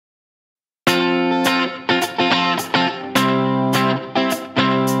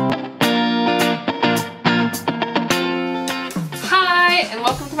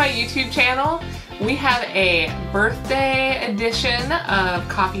We have a birthday edition of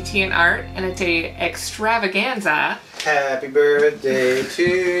Coffee, Tea, and Art, and it's a extravaganza. Happy birthday to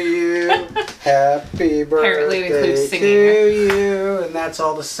you. Happy Apparently it includes birthday singing. to you. And that's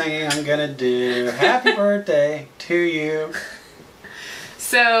all the singing I'm gonna do. Happy birthday to you.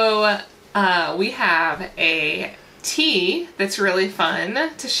 So we have a tea that's really fun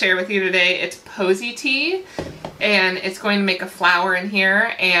to share with you today. It's Posy tea, and it's going to make a flower in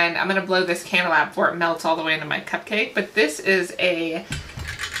here, and I'm going to blow this candle out before it melts all the way into my cupcake. But this is a,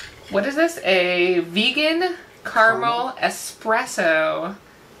 what is this? A vegan caramel espresso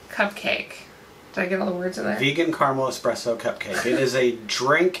cupcake. Did I get all the words in there? Vegan caramel espresso cupcake. It is a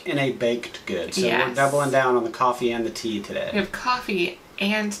drink and a baked good. So Yes. we're doubling down on the coffee and the tea today. We have coffee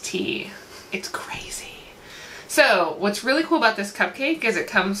and tea. It's crazy. So what's really cool about this cupcake is it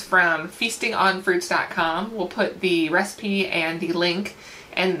comes from feastingonfruits.com. We'll put the recipe and the link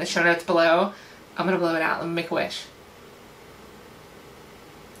in the show notes below. I'm going to blow it out. Let me make a wish.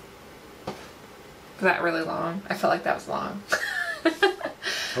 Was that really long? I felt like that was long.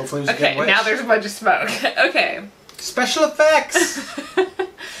 Hopefully it was a Okay, good wish. now there's a bunch of smoke. Okay. Special effects!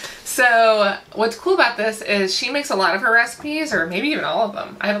 So what's cool about this is she makes a lot of her recipes, or maybe even all of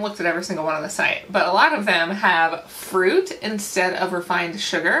them. I haven't looked at every single one on the site, but a lot of them have fruit instead of refined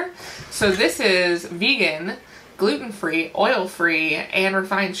sugar. So this is vegan, gluten-free, oil-free, and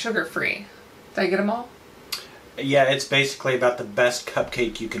refined sugar-free. Did I get them all? Yeah, it's basically about the best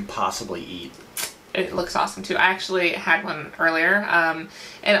cupcake you can possibly eat. It looks awesome too. I actually had one earlier.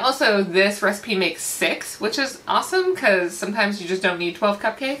 And also this recipe makes 6, which is awesome because sometimes you just don't need 12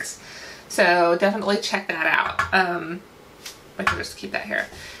 cupcakes. So definitely check that out. I can just keep that here.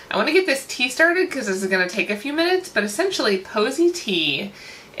 I want to get this tea started because this is going to take a few minutes, but essentially Posy tea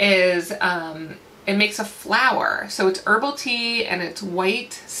is, it makes a flower. So it's herbal tea and it's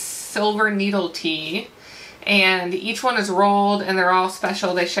white silver needle tea. And each one is rolled and they're all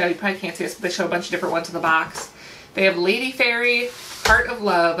special. They show, you probably can't see this, but they show a bunch of different ones in the box. They have Lady Fairy, Heart of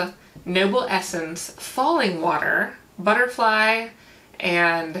Love, Noble Essence, Falling Water, Butterfly,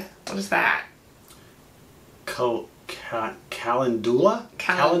 and what is that? Calendula?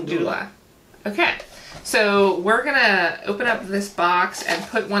 Calendula. Okay, so we're gonna open up this box and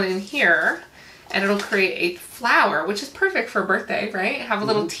put one in here, and it'll create a flower, which is perfect for a birthday, right? Have a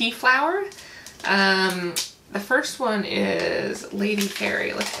little tea flower. The first one is Lady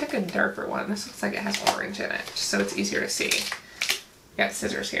Fairy. Let's pick a darker one. This looks like it has orange in it, just so it's easier to see. Got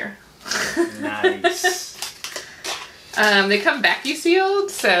scissors here. Nice. They come vacuum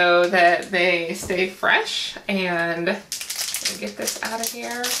sealed so that they stay fresh. And let me get this out of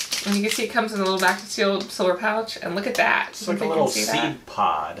here. And you can see it comes in a little vacuum sealed silver pouch. And look at that. It's like a little seed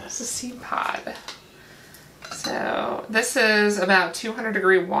pod. It's a seed pod. So this is about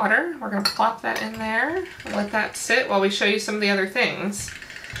 200-degree water. We're going to plop that in there and let that sit while we show you some of the other things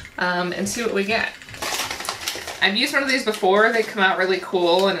and see what we get. I've used one of these before. They come out really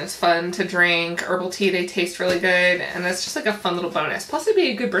cool and it's fun to drink. Herbal tea, they taste really good, and it's just like a fun little bonus. Plus it'd be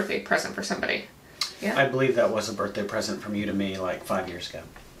a good birthday present for somebody. Yeah. I believe that was a birthday present from you to me like 5 years ago.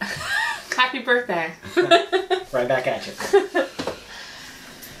 Happy birthday. Right back at you.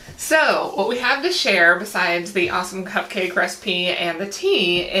 So, what we have to share besides the awesome cupcake recipe and the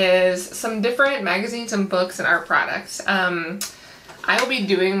tea is some different magazines and books and art products. I will be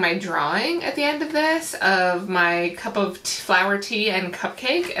doing my drawing at the end of this of my cup of flower tea and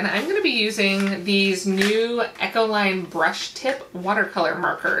cupcake, and I'm going to be using these new Ecoline brush tip watercolor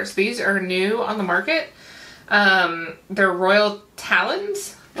markers. These are new on the market. They're Royal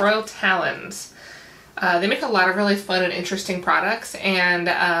Talens. They make a lot of really fun and interesting products, and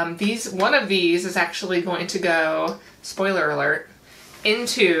one of these is actually going to go, spoiler alert,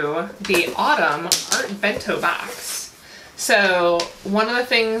 into the autumn art bento box. So one of the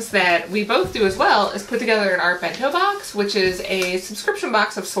things that we both do as well is put together an art bento box, which is a subscription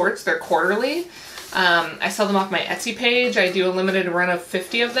box of sorts. They're quarterly. I sell them off my Etsy page. I do a limited run of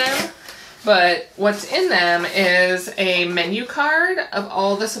 50 of them. But what's in them is a menu card of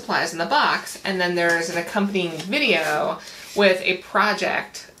all the supplies in the box, and then there's an accompanying video with a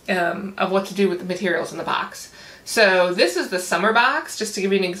project of what to do with the materials in the box. So this is the summer box, just to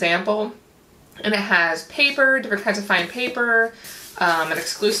give you an example. And it has paper, different kinds of fine paper, an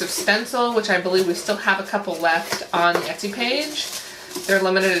exclusive stencil, which I believe we still have a couple left on the Etsy page. Their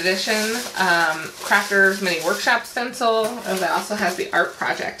limited edition Crafters Mini Workshop stencil. Oh, that also has the art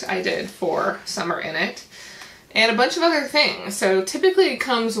project I did for summer in it. And a bunch of other things. So typically it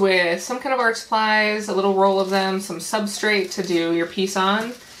comes with some kind of art supplies, a little roll of them, some substrate to do your piece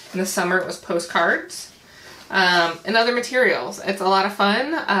on. In the summer it was postcards. and other materials. It's a lot of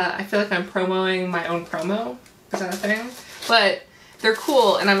fun. I feel like I'm promoting my own promo. Is that a thing? But they're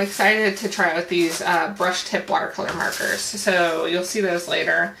cool, and I'm excited to try out these brush tip watercolor markers. So you'll see those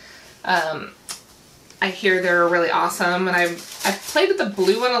later. I hear they're really awesome, and I've played with the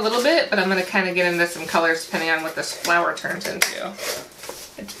blue one a little bit, but I'm going to kind of get into some colors depending on what this flower turns into.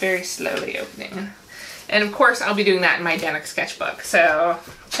 It's very slowly opening. And of course, I'll be doing that in my Denik Sketchbook. So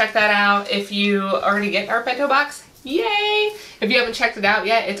check that out. If you already get Art Bento Box, yay! If you haven't checked it out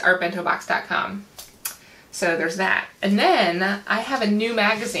yet, it's artbentobox.com. So there's that. And then I have a new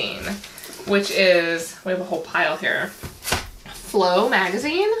magazine, which is, we have a whole pile here, Flow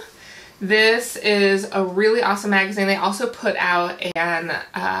magazine. This is a really awesome magazine. They also put out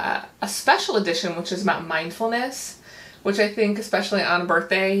a special edition, which is about mindfulness, which I think, especially on a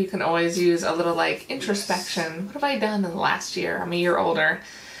birthday, you can always use a little like introspection. What have I done in the last year? I'm a year older.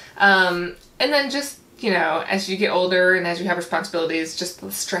 And then just, you know, as you get older and as you have responsibilities, just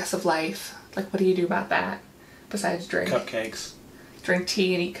the stress of life. Like, what do you do about that besides drink? Cupcakes. Drink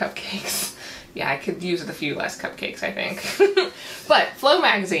tea and eat cupcakes. Yeah, I could use a few less cupcakes, I think. But Flow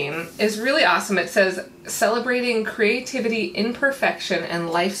magazine is really awesome. It says, celebrating creativity, imperfection, and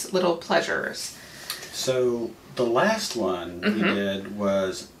life's little pleasures. So the last one we did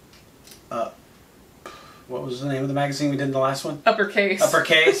was, what was the name of the magazine we did in the last one? Uppercase.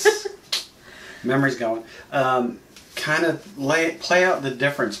 Uppercase. Memory's going. Kind of play out the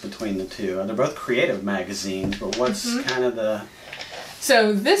difference between the two. They're both creative magazines, but what's kind of the...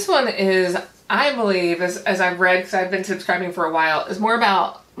 So this one is, I believe, as I've read, because I've been subscribing for a while, is more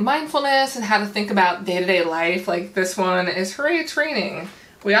about mindfulness and how to think about day-to-day life. Like this one is, hooray, it's raining.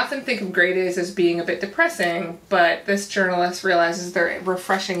 We often think of gray days as being a bit depressing, but this journalist realizes they're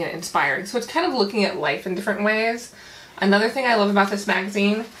refreshing and inspiring. So it's kind of looking at life in different ways. Another thing I love about this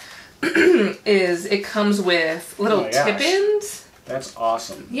magazine is it comes with little tip-ins. That's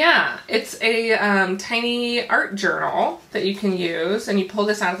awesome. Yeah, it's a tiny art journal that you can use, and you pull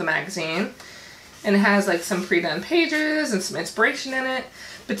this out of the magazine, and it has like some pre-done pages and some inspiration in it,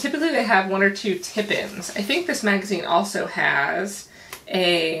 but typically they have 1 or 2 tip-ins. I think this magazine also has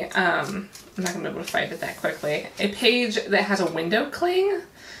a, I'm not going to be able to find it that quickly, a page that has a window cling.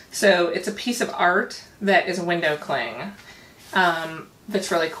 So it's a piece of art that is a window cling. That's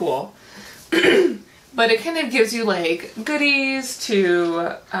really cool. But it kind of gives you like goodies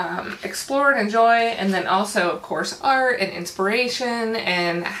to explore and enjoy, and then also, of course, art and inspiration,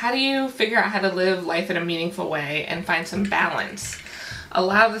 and how do you figure out how to live life in a meaningful way and find some balance. A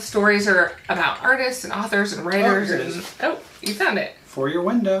lot of the stories are about artists and authors and writers. Oh, you found it. For your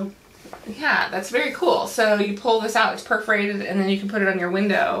window. Yeah, that's very cool. So you pull this out, it's perforated, and then you can put it on your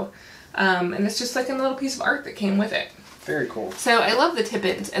window. And it's just like a little piece of art that came with it. Very cool. So I love the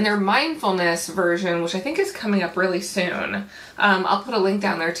tip-ins, and their mindfulness version, which I think is coming up really soon. I'll put a link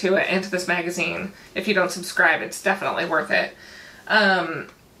down there to it and to this magazine. If you don't subscribe, it's definitely worth it.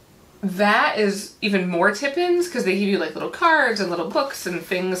 That is even more tip-ins because they give you like little cards and little books and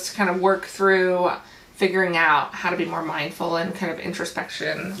things to kind of work through figuring out how to be more mindful and kind of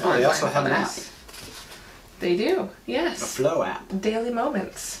introspection. Oh, they also have an app. They do, yes. A Flow app. Daily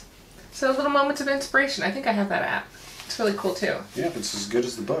moments. So little moments of inspiration. I think I have that app. It's really cool too. Yeah, if it's as good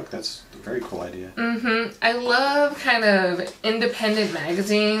as the book, that's a very cool idea. I love kind of independent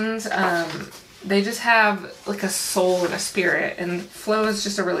magazines. They just have like a soul and a spirit, and Flow is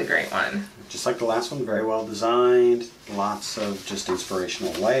just a really great one. Just like the last one, very well designed, lots of just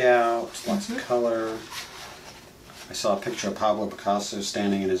inspirational layouts, lots of color. I saw a picture of Pablo Picasso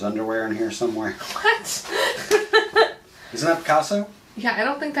standing in his underwear in here somewhere. What? Isn't that Picasso? Yeah, I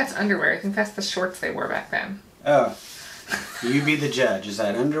don't think that's underwear. I think that's the shorts they wore back then. Oh. You be the judge. Is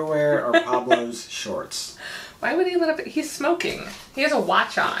that underwear or Pablo's shorts? Why would he let up? He's smoking. He has a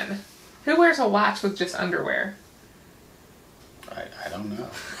watch on. Who wears a watch with just underwear? I don't know.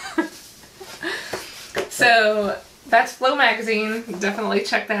 So that's Flow magazine. Definitely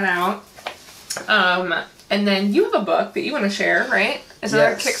check that out. And then you have a book that you want to share, right? Is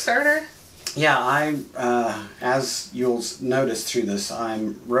that a Kickstarter? Yeah, as you'll notice through this,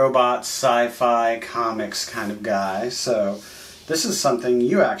 I'm robot, sci-fi, comics kind of guy. So this is something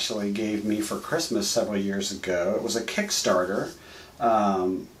you actually gave me for Christmas several years ago. It was a Kickstarter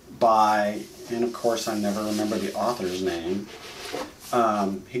by, and of course I never remember the author's name.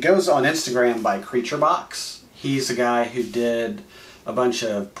 He goes on Instagram by CreatureBox. He's a guy who did a bunch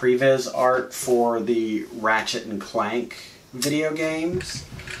of previs art for the Ratchet and Clank video games.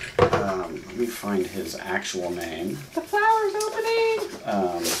 Let me find his actual name. The flower's opening!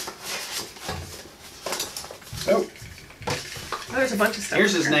 Oh, there's a bunch of stuff.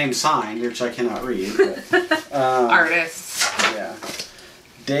 Here's his name signed, which I cannot read. But, artists. Yeah.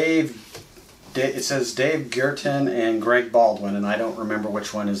 It says Dave Gurton and Greg Baldwin, and I don't remember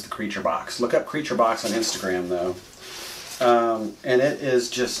which one is the Creature Box. Look up Creature Box on Instagram, though. And it is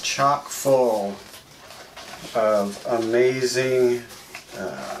just chock full of amazing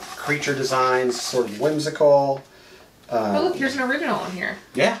creature designs, sort of whimsical. Oh, look, here's an original on here.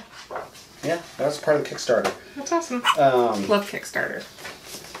 Yeah. Yeah, that was part of the Kickstarter. That's awesome. Love Kickstarter.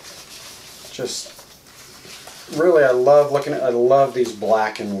 Just really, I love these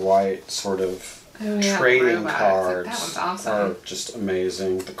black and white sort of trading cards. That one's awesome. Are just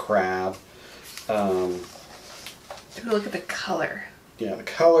amazing. The crab. Look at the color. Yeah, the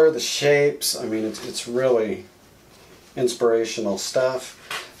color, the shapes. I mean, it's really inspirational stuff.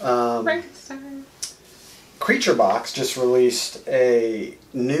 Frankenstein. Creature Box just released a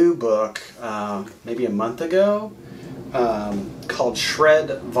new book maybe a month ago called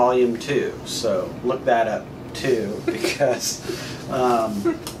Shred Volume 2. So look that up too, because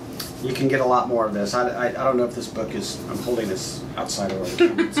you can get a lot more of this. I don't know if this book is, I'm holding this outside of the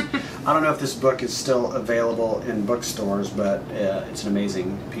comments. I don't know if this book is still available in bookstores, but it's an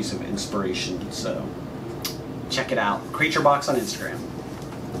amazing piece of inspiration. So check it out. Creature Box on Instagram.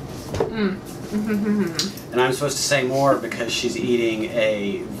 And I'm supposed to say more because she's eating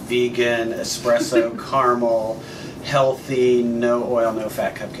a vegan espresso caramel, healthy, no oil, no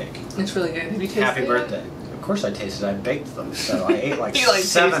fat cupcake. It's really good. Have you tasted it? Happy birthday. Of course I tasted it. I baked them, so I ate like you like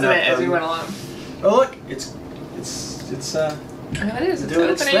 7 of them. As we went along. Oh look, it's Oh, it is. It's doing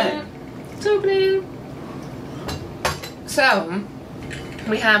opening. its thing. It's opening. So,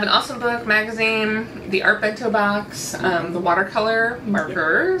 we have an awesome book, magazine, the art bento box, the watercolor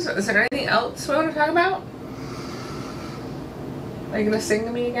markers. Yep. Is there anything else we want to talk about? Are you going to sing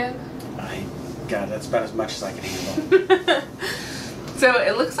to me again? God, that's about as much as I can handle. So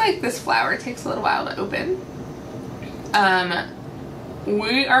it looks like this flower takes a little while to open.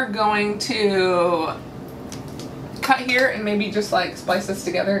 We are going to cut here and maybe just like splice this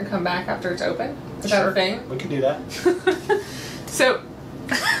together and come back after it's open. Is that a thing? We can do that.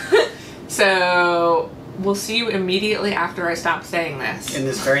 So we'll see you immediately after I stop saying this. In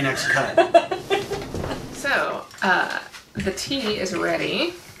this very next cut. So the tea is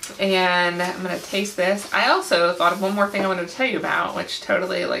ready. And I'm going to taste this. I also thought of one more thing I wanted to tell you about, which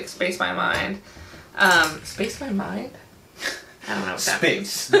totally, like, spaced my mind. Spaced my mind? I don't know what that means.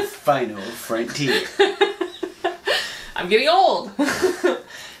 Space, the final frontier. I'm getting old.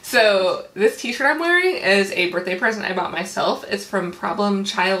 So, this t-shirt I'm wearing is a birthday present I bought myself. It's from Problem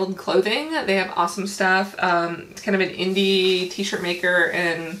Child Clothing. They have awesome stuff. It's kind of an indie t-shirt maker,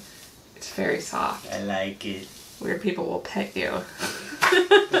 and it's very soft. I like it. Weird people will pet you.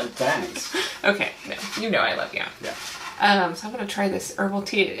 Well, thanks. Okay, no, you know I love you. Yeah. So I'm gonna try this herbal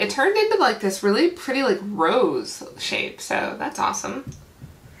tea. It turned into like this really pretty like rose shape, so that's awesome.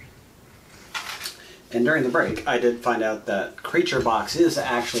 And during the break, I did find out that Creature Box is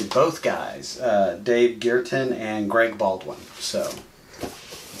actually both guys, Dave Gurton and Greg Baldwin. So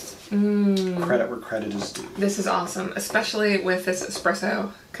credit where credit is due. This is awesome, especially with this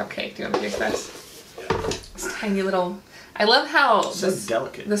espresso cupcake. Do you want to taste this? This tiny little. I love how so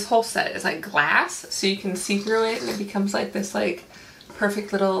delicate. This whole set is like glass, so you can see through it, and it becomes like this like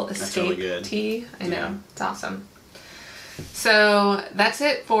perfect little escape tea. I know, it's awesome. So that's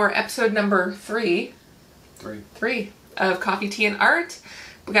it for episode number 3 of Coffee, Tea, and Art.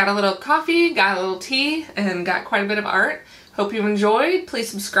 We got a little coffee, got a little tea, and got quite a bit of art. Hope you enjoyed. Please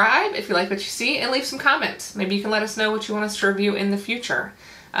subscribe if you like what you see, and leave some comments. Maybe you can let us know what you want us to review in the future.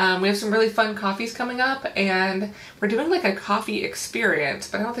 We have some really fun coffees coming up, and we're doing like a coffee experience,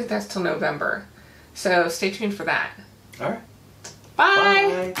 but I don't think that's till November. So stay tuned for that. All right.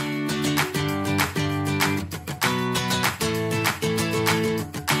 Bye. Bye.